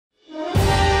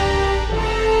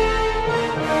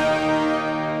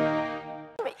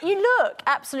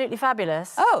absolutely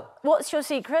fabulous. Oh. What's your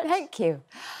secret? Thank you.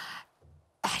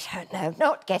 I don't know,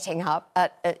 not getting up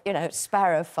at you know,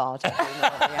 sparrow fart every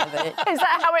morning. Is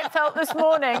that how it felt this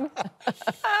morning?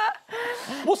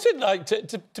 What's it like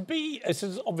to be... This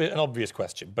is an obvious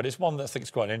question, but it's one that I think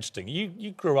is quite interesting.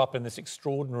 You grew up in this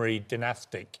extraordinary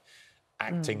dynastic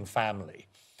acting family,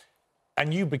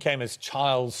 and you became this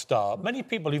child star. Many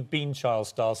people who've been child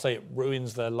stars say it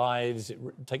ruins their lives, it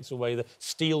takes away,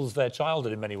 steals their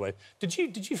childhood in many ways. Did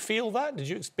you feel that? Did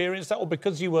you experience that? Or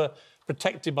because you were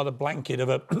protected by the blanket of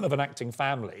an acting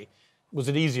family, was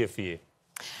it easier for you?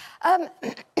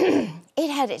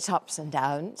 It had its ups and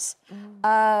downs.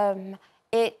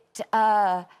 It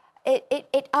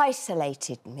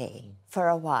isolated me for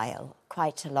a while,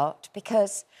 quite a lot,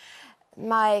 because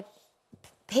my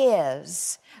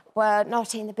peers were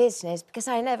not in the business, because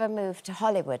I never moved to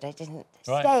Hollywood. I didn't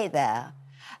stay there.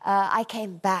 I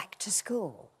came back to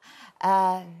school.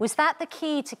 Was that the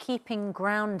key to keeping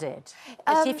grounded?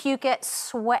 That if you get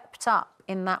swept up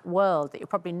in that world that you're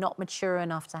probably not mature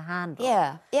enough to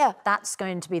handle, that's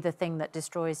going to be the thing that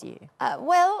destroys you?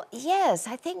 Well, yes,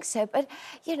 I think so. But,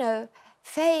 you know,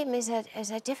 fame is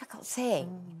a difficult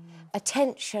thing.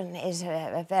 Attention is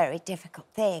a very difficult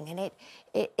thing, and it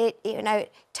you know,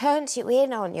 it turns you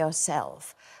in on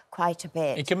yourself quite a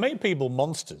bit. It can make people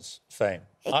monsters, fame.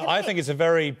 I think it's a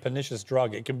very pernicious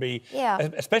drug. It can be,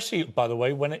 especially, by the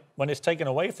way, when it's taken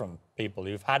away from people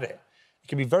who've had it. It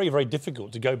can be very, very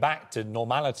difficult to go back to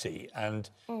normality and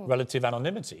relative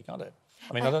anonymity, can't it?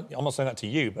 I mean, I'm not saying that to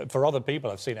you, but for other people,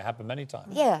 I've seen it happen many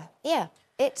times. Yeah, yeah,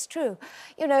 it's true.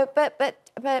 You know,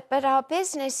 but our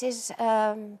business is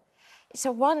it's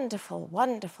a wonderful,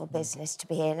 wonderful business to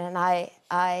be in,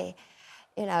 and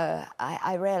you know,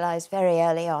 I realised very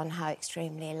early on how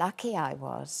extremely lucky I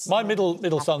was. My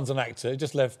middle son's an actor,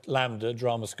 just left Lambda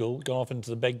Drama School, gone off into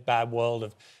the big, bad world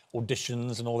of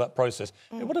auditions and all that process.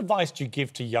 What advice do you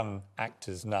give to young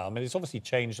actors now? I mean, it's obviously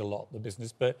changed a lot, the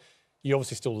business, but you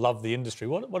obviously still love the industry.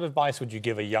 What advice would you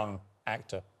give a young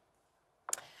actor?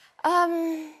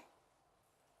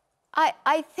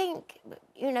 I think,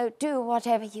 you know, do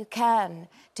whatever you can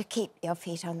to keep your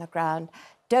feet on the ground.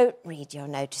 Don't read your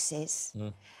notices.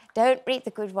 Don't read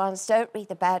the good ones, don't read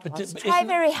the bad ones. Try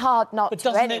very hard not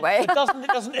to anyway.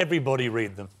 Doesn't everybody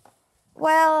read them?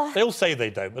 Well... They all say they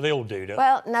don't, but they all do, don't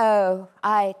Well, no,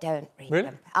 I don't read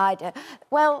them. I don't.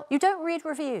 Well... You don't read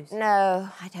reviews? No,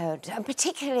 I don't. And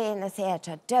particularly in the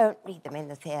theatre, don't read them in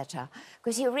the theatre.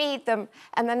 Because you read them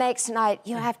and the next night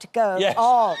you have to go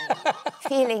on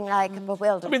feeling like a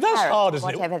bewildered I mean, that's hard, isn't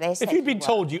whatever it? They say if you've been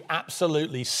told you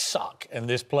absolutely suck in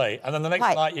this play, and then the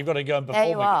next night you've got to go and perform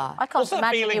there you are. I can't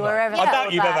imagine you were ever... I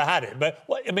doubt you've ever had it, but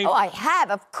I mean... Oh, I have,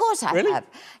 of course I have.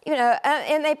 You know,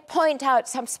 and they point out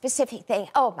some specific thing.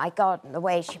 Oh, my God, and the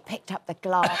way she picked up the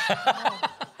glass.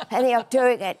 And you're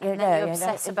doing it, you know. You're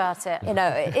obsessed about it. You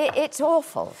know, it's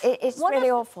awful. It's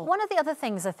really awful. One of the other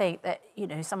things I think that, you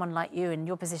know, someone like you in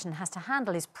your position has to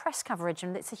handle is press coverage.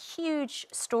 And it's a huge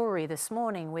story this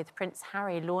morning with Prince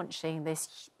Harry launching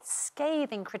this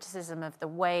scathing criticism of the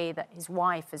way that his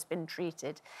wife has been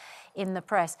treated in the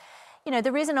press. You know,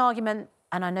 there is an argument,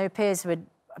 and I know Piers would...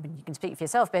 I mean, you can speak for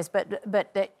yourself, Piers, but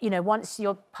that, you know, once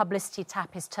your publicity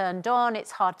tap is turned on,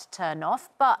 it's hard to turn off.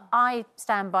 But I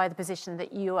stand by the position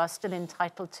that you are still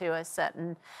entitled to a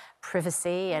certain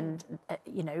privacy and,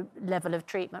 you know, level of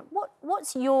treatment.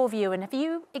 What's your view, and have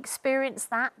you experienced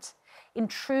that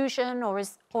intrusion, or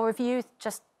have you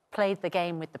just played the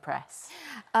game with the press?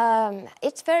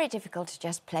 It's very difficult to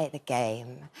just play the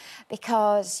game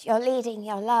because you're leading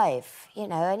your life, you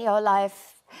know, and your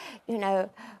life, you know,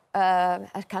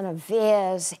 kind of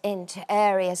veers into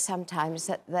areas sometimes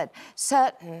that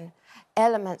certain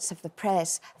elements of the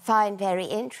press find very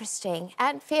interesting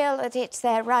and feel that it's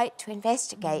their right to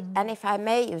investigate, and if I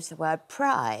may use the word,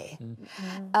 pry.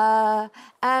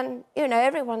 And, you know,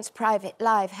 everyone's private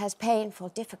life has painful,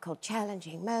 difficult,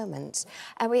 challenging moments,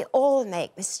 and we all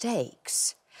make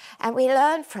mistakes. And we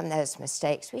learn from those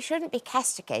mistakes. We shouldn't be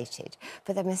castigated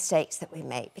for the mistakes that we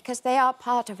make because they are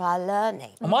part of our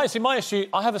learning. My issue,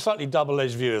 I have a slightly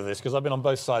double-edged view of this because I've been on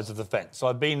both sides of the fence. So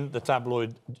I've been the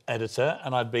tabloid editor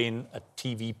and I've been a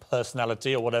TV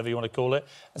personality or whatever you want to call it.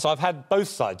 And so I've had both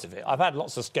sides of it. I've had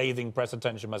lots of scathing press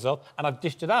attention myself and I've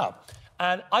dished it out.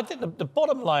 And I think the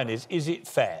bottom line is it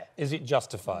fair? Is it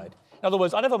justified? In other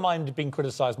words, I never mind being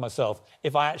criticised myself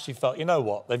if I actually felt, you know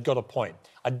what, they've got a point.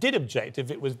 I did object if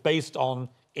it was based on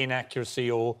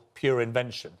inaccuracy or pure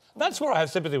invention. That's where I have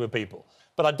sympathy with people.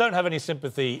 But I don't have any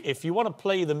sympathy if you want to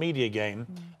play the media game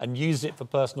and use it for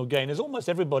personal gain, as almost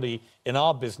everybody in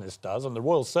our business does, and the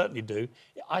Royals certainly do.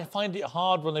 I find it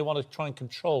hard when they want to try and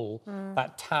control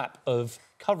that tap of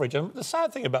coverage. And the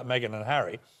sad thing about Meghan and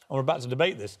Harry, and we're about to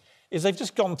debate this, is they've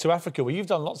just gone to Africa, where you've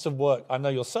done lots of work, I know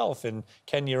yourself, in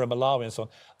Kenya and Malawi and so on.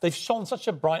 They've shone such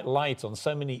a bright light on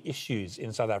so many issues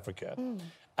in South Africa.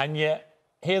 And yet,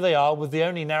 here they are with the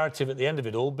only narrative at the end of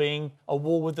it all being a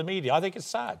war with the media. I think it's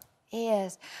sad.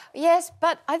 Yes, yes,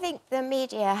 but I think the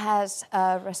media has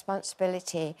a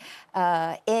responsibility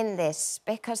in this,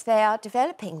 because they are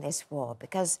developing this war,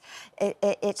 because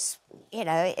it's, you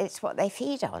know, it's what they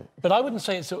feed on. But I wouldn't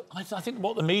say it's... I think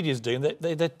what the media's doing,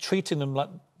 they're treating them like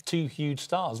two huge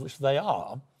stars, which they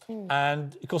are.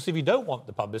 And of course, if you don't want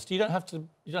the publicity, you don't have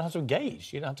to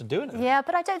engage. You don't have to do anything. Yeah,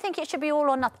 but I don't think it should be all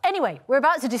or nothing. Anyway, we're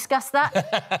about to discuss that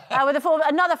with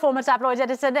another former tabloid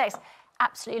editor next.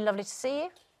 Absolutely lovely to see you.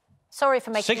 Sorry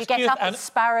for making you get up at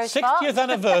Sparrow's Fart. 60th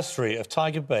anniversary of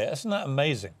Tiger Bear. Isn't that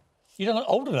amazing? You're not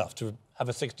old enough to have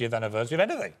a 60th anniversary of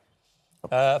anything.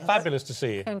 Fabulous to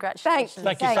see you. Congratulations.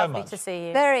 Thank you so much. Lovely to see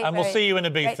you. And we'll see you in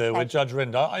Ibiza with Judge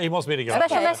Rinder. He wants me to go.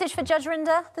 Special message for Judge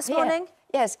Rinder this morning?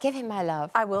 Yes, give him my love.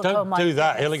 I will. Don't do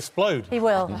that. He'll explode. He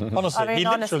will. Honestly,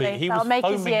 he was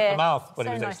foaming at the mouth when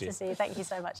he was 60. So nice to see you. Thank you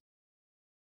so much.